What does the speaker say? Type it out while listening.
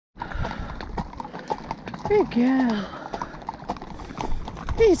Good girl.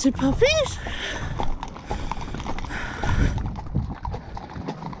 Easy puppies.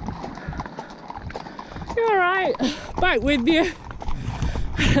 You alright? Back with you.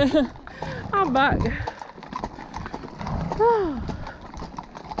 I'm back. Oh.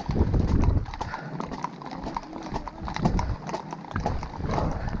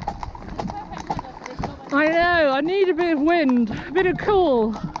 I know, I need a bit of wind, a bit of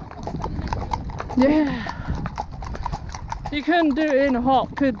cool. Yeah. You couldn't do it in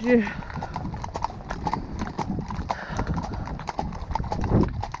hot, could you?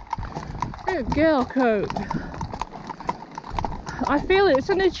 Good girl, Coke. I feel it's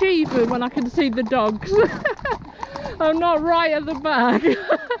an achievement when I can see the dogs. I'm not right at the back. Yeah.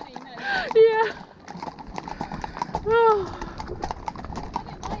 Oh.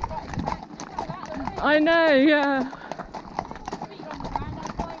 I know, yeah.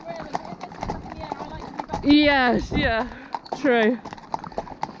 Yes, yeah, true.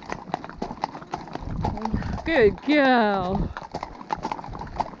 Good girl.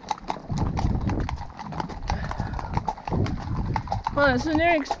 Well, it's a new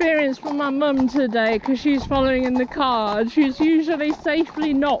experience for my mum today because she's following in the car. She's usually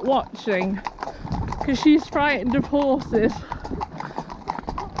safely not watching because she's frightened of horses.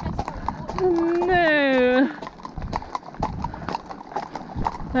 No.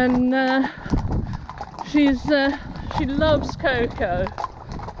 And she loves Coco,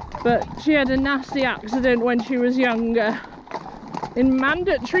 but she had a nasty accident when she was younger in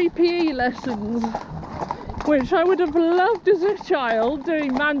mandatory PE lessons, which I would have loved as a child,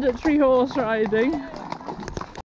 doing mandatory horse riding.